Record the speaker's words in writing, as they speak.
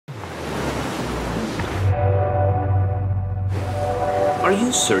Are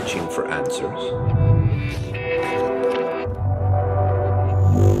you searching for answers?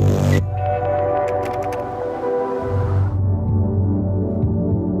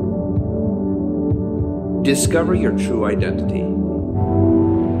 Discover your true identity.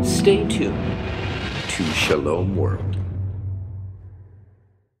 Stay tuned to Shalom World.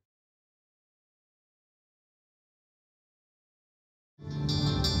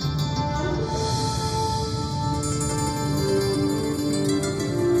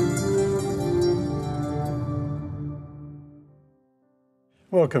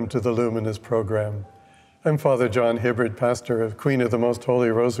 Welcome to the Luminous program. I'm Father John Hibbard, pastor of Queen of the Most Holy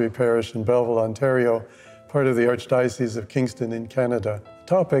Rosary Parish in Belleville, Ontario, part of the Archdiocese of Kingston in Canada. The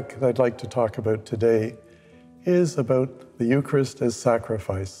topic that I'd like to talk about today is about the Eucharist as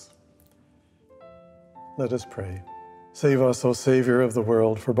sacrifice. Let us pray. Save us, O Savior of the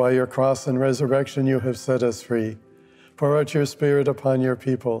world, for by your cross and resurrection you have set us free. Pour out your Spirit upon your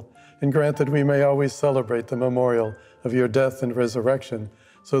people, and grant that we may always celebrate the memorial of your death and resurrection,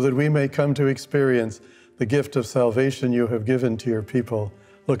 so that we may come to experience the gift of salvation you have given to your people.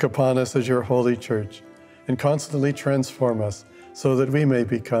 Look upon us as your holy church, and constantly transform us, so that we may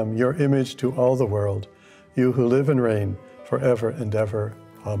become your image to all the world, you who live and reign forever and ever.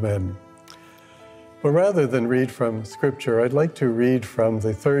 Amen. Well, rather than read from Scripture, I'd like to read from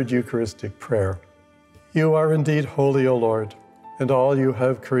the third Eucharistic prayer. You are indeed holy, O Lord, and all you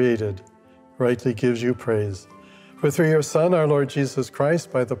have created rightly gives you praise. For through your Son, our Lord Jesus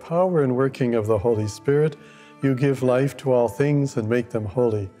Christ, by the power and working of the Holy Spirit, you give life to all things and make them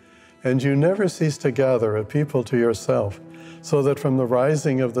holy. And you never cease to gather a people to yourself, so that from the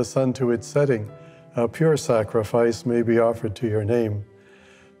rising of the sun to its setting, a pure sacrifice may be offered to your name.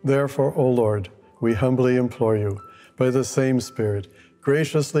 Therefore, O Lord, we humbly implore you, by the same Spirit,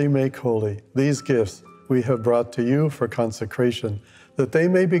 graciously make holy these gifts we have brought to you for consecration, that they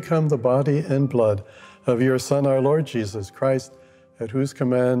may become the body and blood of your Son, our Lord Jesus Christ, at whose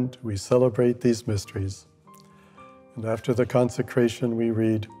command we celebrate these mysteries. And after the consecration we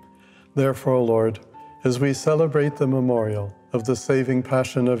read, Therefore, O Lord, as we celebrate the memorial of the saving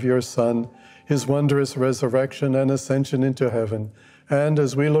passion of your Son, his wondrous resurrection and ascension into heaven, and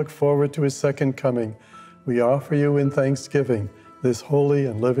as we look forward to his second coming, we offer you in thanksgiving this holy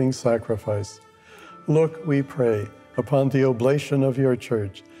and living sacrifice. Look, we pray, upon the oblation of your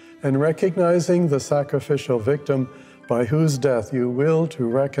church, and recognizing the sacrificial victim by whose death you will to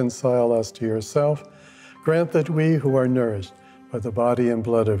reconcile us to yourself, grant that we who are nourished by the body and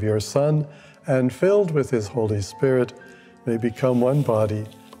blood of your Son and filled with his Holy Spirit may become one body,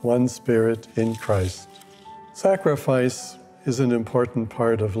 one spirit in Christ. Sacrifice is an important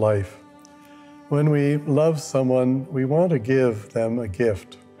part of life. When we love someone, we want to give them a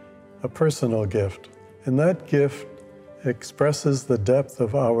gift, a personal gift, and that gift expresses the depth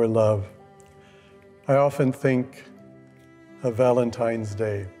of our love. I often think of Valentine's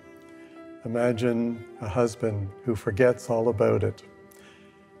Day. Imagine a husband who forgets all about it.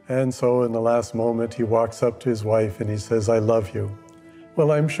 And so in the last moment, he walks up to his wife and he says, I love you.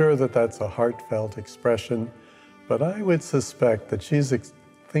 Well, I'm sure that that's a heartfelt expression, but I would suspect that she's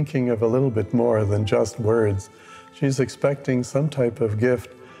thinking of a little bit more than just words. She's expecting some type of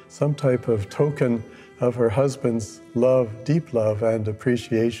gift, some type of token of her husband's love, deep love and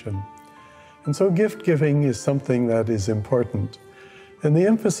appreciation. And so gift giving is something that is important. And the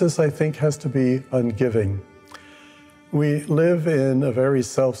emphasis, I think, has to be on giving. We live in a very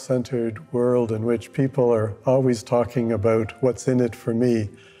self-centered world in which people are always talking about what's in it for me.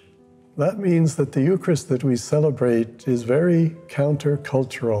 That means that the Eucharist that we celebrate is very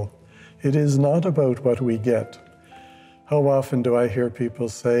countercultural. It is not about what we get. How often do I hear people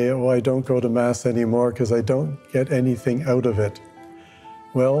say, oh, I don't go to Mass anymore because I don't get anything out of it?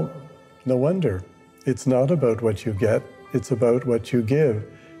 Well, no wonder. It's not about what you get. It's about what you give.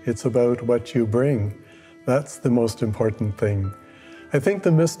 It's about what you bring. That's the most important thing. I think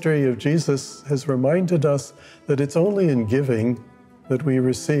the mystery of Jesus has reminded us that it's only in giving that we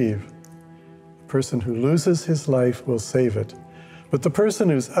receive. The person who loses his life will save it. But the person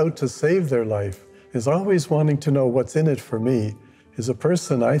who's out to save their life is always wanting to know what's in it for me, is a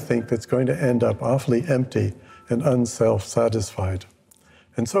person, I think, that's going to end up awfully empty and unself-satisfied.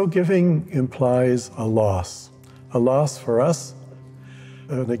 And so giving implies a loss for us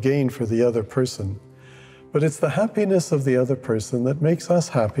and a gain for the other person. But it's the happiness of the other person that makes us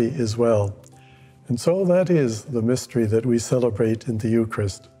happy as well. And so that is the mystery that we celebrate in the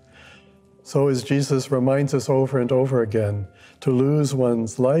Eucharist. So as Jesus reminds us over and over again, to lose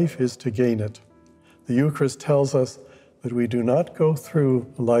one's life is to gain it. The Eucharist tells us that we do not go through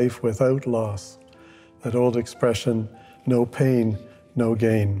life without loss. That old expression, no pain, no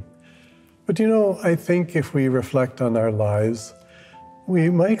gain. But you know, I think if we reflect on our lives, we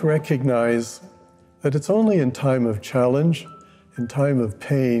might recognize that it's only in time of challenge, in time of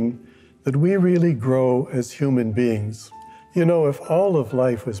pain, that we really grow as human beings. You know, if all of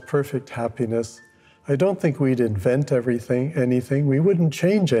life was perfect happiness, I don't think we'd invent anything. We wouldn't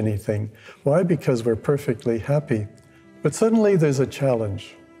change anything. Why? Because we're perfectly happy. But suddenly there's a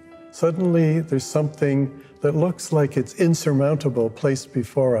challenge. Suddenly there's something that looks like it's insurmountable placed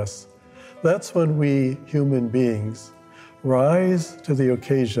before us. That's when we human beings rise to the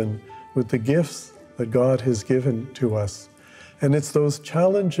occasion with the gifts that God has given to us. And it's those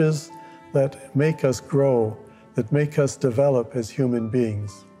challenges that make us grow, that make us develop as human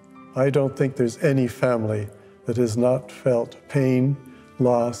beings. I don't think there's any family that has not felt pain,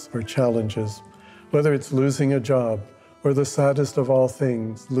 loss, or challenges, whether it's losing a job or the saddest of all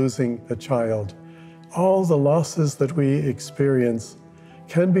things, losing a child. All the losses that we experience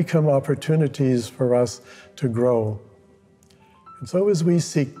can become opportunities for us to grow. And so as we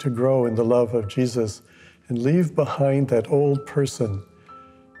seek to grow in the love of Jesus and leave behind that old person,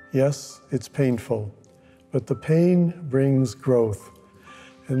 yes, it's painful, but the pain brings growth.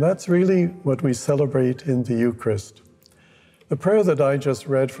 And that's really what we celebrate in the Eucharist. The prayer that I just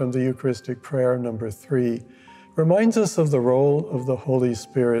read from the Eucharistic prayer, number 3, reminds us of the role of the Holy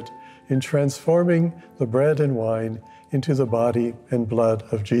Spirit in transforming the bread and wine into the body and blood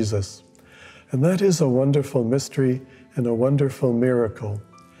of Jesus. And that is a wonderful mystery and a wonderful miracle.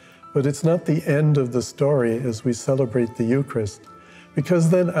 But it's not the end of the story as we celebrate the Eucharist, because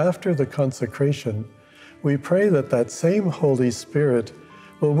then after the consecration, we pray that that same Holy Spirit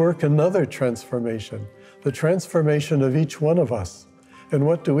will work another transformation, the transformation of each one of us. And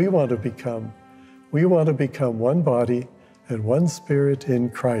what do we want to become? We want to become one body and one spirit in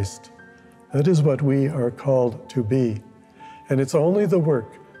Christ. That is what we are called to be. And it's only the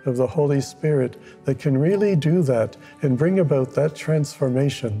work of the Holy Spirit that can really do that and bring about that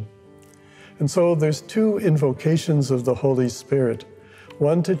transformation. And so there's 2 invocations of the Holy Spirit.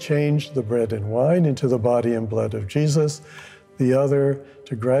 One to change the bread and wine into the body and blood of Jesus, the other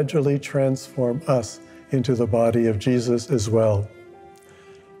to gradually transform us into the body of Jesus as well.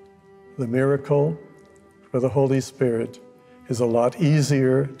 The miracle for the Holy Spirit is a lot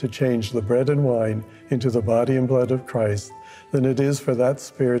easier to change the bread and wine into the body and blood of Christ than it is for that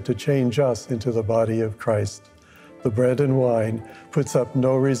Spirit to change us into the body of Christ. The bread and wine puts up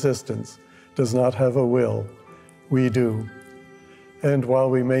no resistance, does not have a will. We do. And while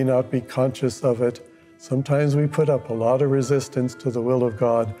we may not be conscious of it, sometimes we put up a lot of resistance to the will of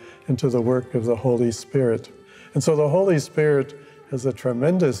God and to the work of the Holy Spirit. And so the Holy Spirit has a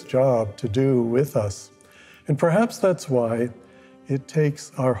tremendous job to do with us. And perhaps that's why it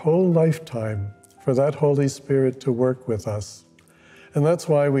takes our whole lifetime for that Holy Spirit to work with us. And that's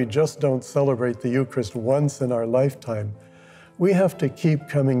why we just don't celebrate the Eucharist once in our lifetime. We have to keep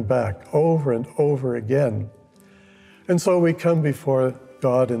coming back over and over again. And so we come before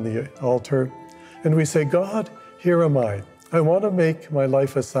God in the altar and we say, God, here am I. I want to make my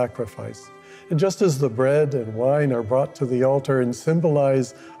life a sacrifice. And just as the bread and wine are brought to the altar and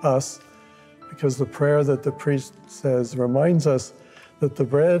symbolize us, because the prayer that the priest says reminds us that the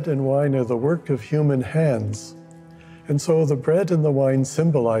bread and wine are the work of human hands. And so the bread and the wine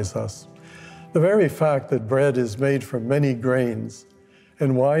symbolize us. The very fact that bread is made from many grains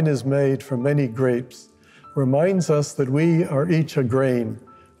and wine is made from many grapes reminds us that we are each a grain,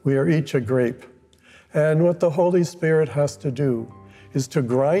 we are each a grape. And what the Holy Spirit has to do is to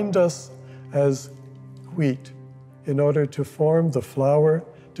grind us as wheat in order to form the flour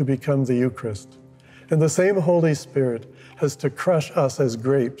to become the Eucharist. And the same Holy Spirit has to crush us as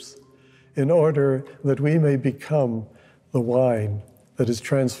grapes in order that we may become the wine that is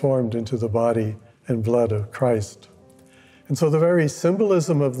transformed into the body and blood of Christ. And so the very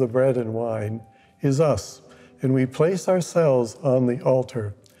symbolism of the bread and wine is us, and we place ourselves on the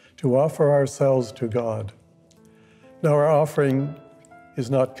altar to offer ourselves to God. Now our offering is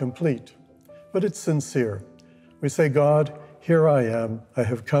not complete, but it's sincere. We say, God, here I am, I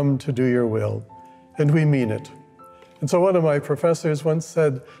have come to do your will, and we mean it. And so one of my professors once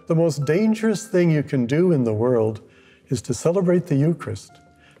said, the most dangerous thing you can do in the world is to celebrate the Eucharist,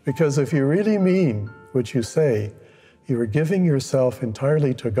 because if you really mean what you say, you are giving yourself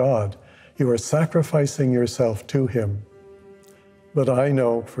entirely to God. You are sacrificing yourself to Him. But I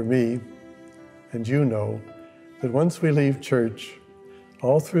know for me, and you know, that once we leave church,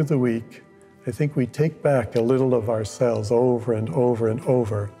 all through the week, I think we take back a little of ourselves over and over and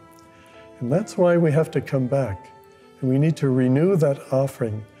over. And that's why we have to come back. And we need to renew that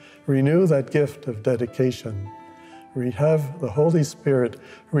offering, renew that gift of dedication. we have the Holy Spirit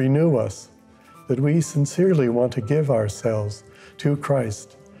renew us, that we sincerely want to give ourselves to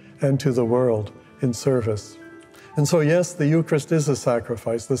Christ and to the world in service. And so, yes, the Eucharist is a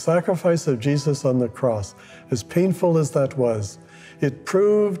sacrifice. The sacrifice of Jesus on the cross, as painful as that was, it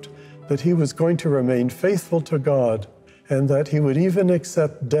proved that he was going to remain faithful to God and that he would even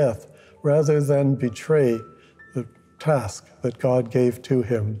accept death rather than betray the task that God gave to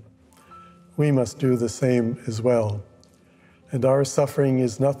him. We must do the same as well. And our suffering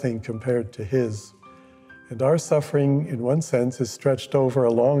is nothing compared to his. And our suffering, in one sense, is stretched over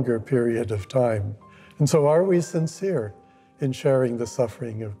a longer period of time. And so are we sincere in sharing the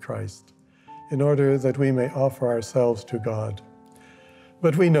suffering of Christ in order that we may offer ourselves to God?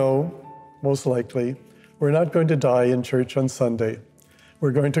 But we know, most likely, we're not going to die in church on Sunday.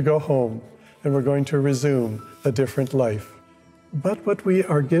 We're going to go home and we're going to resume a different life. But what we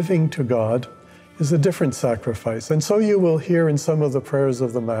are giving to God is a different sacrifice. And so you will hear in some of the prayers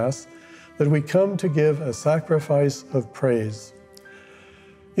of the Mass that we come to give a sacrifice of praise.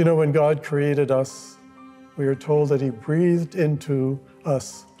 You know, when God created us, we are told that he breathed into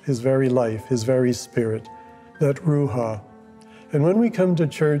us his very life, his very spirit, that Ruha. And when we come to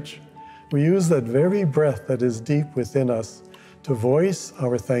church, we use that very breath that is deep within us to voice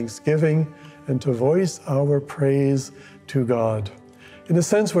our thanksgiving and to voice our praise to God. In a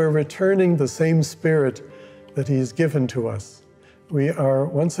sense, we're returning the same spirit that he's given to us. We are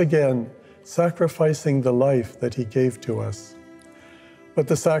once again sacrificing the life that he gave to us. But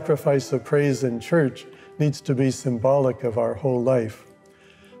the sacrifice of praise in church needs to be symbolic of our whole life.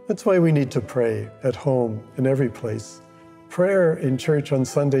 That's why we need to pray at home, in every place. Prayer in church on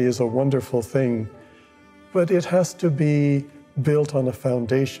Sunday is a wonderful thing, but it has to be built on a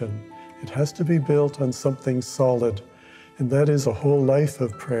foundation. It has to be built on something solid, and that is a whole life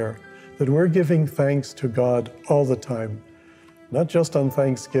of prayer, that we're giving thanks to God all the time, not just on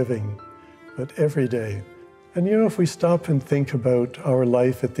Thanksgiving, but every day. And you know, if we stop and think about our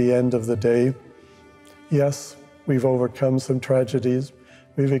life at the end of the day, yes, we've overcome some tragedies,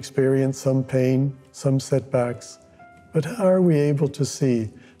 we've experienced some pain, some setbacks, but are we able to see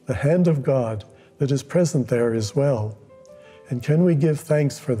the hand of God that is present there as well? And can we give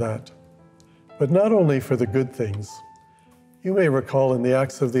thanks for that? But not only for the good things. You may recall in the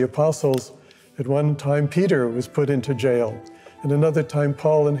Acts of the Apostles, at one time Peter was put into jail, and another time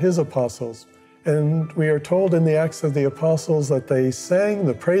Paul and his apostles. And we are told in the Acts of the Apostles that they sang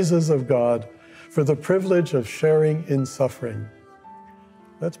the praises of God for the privilege of sharing in suffering.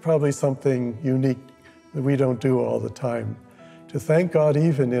 That's probably something unique that we don't do all the time, to thank God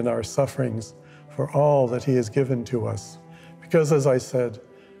even in our sufferings for all that he has given to us. Because as I said,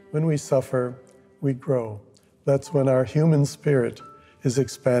 when we suffer, we grow. That's when our human spirit is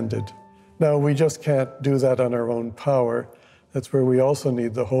expanded. Now, we just can't do that on our own power. That's where we also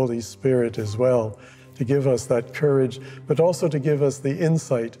need the Holy Spirit as well, to give us that courage, but also to give us the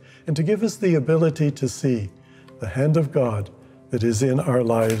insight and to give us the ability to see the hand of God that is in our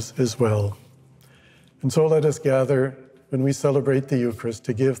lives as well. And so let us gather when we celebrate the Eucharist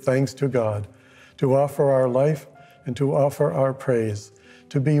to give thanks to God, to offer our life and to offer our praise,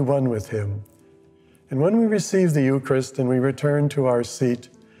 to be one with him. And when we receive the Eucharist and we return to our seat,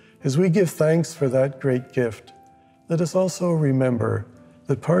 as we give thanks for that great gift, let us also remember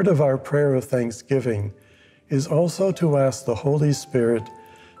that part of our prayer of thanksgiving is also to ask the Holy Spirit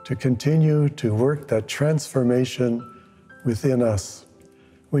to continue to work that transformation within us.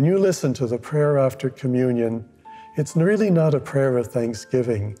 When you listen to the prayer after communion, it's really not a prayer of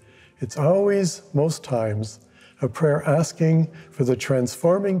thanksgiving. It's always, most times, a prayer asking for the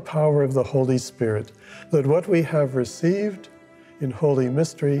transforming power of the Holy Spirit, that what we have received in Holy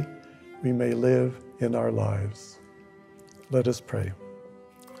Mystery, we may live in our lives. Let us pray.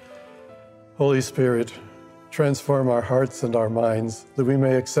 Holy Spirit, transform our hearts and our minds, that we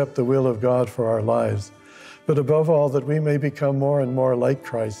may accept the will of God for our lives, but above all, that we may become more and more like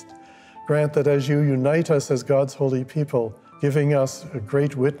Christ. Grant that as you unite us as God's holy people, giving us a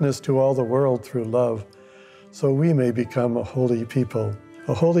great witness to all the world through love, so we may become a holy people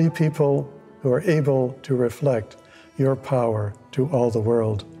who are able to reflect your power to all the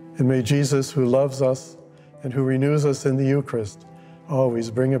world. And may Jesus, who loves us and who renews us in the Eucharist,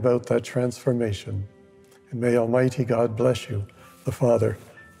 always bring about that transformation. And may Almighty God bless you, the Father,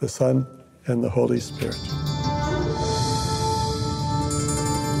 the Son, and the Holy Spirit.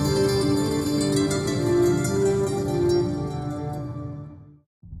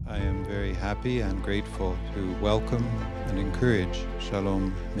 I am very happy and grateful to welcome and encourage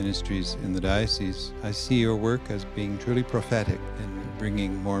Shalom Ministries in the diocese. I see your work as being truly prophetic in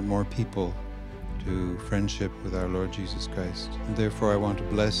bringing more and more people to friendship with our Lord Jesus Christ. And therefore I want to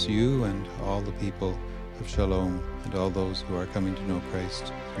bless you and all the people of Shalom and all those who are coming to know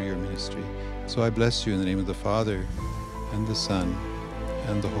Christ through your ministry. So I bless you in the name of the Father, and the Son,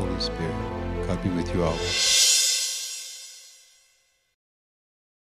 and the Holy Spirit. God be with you all.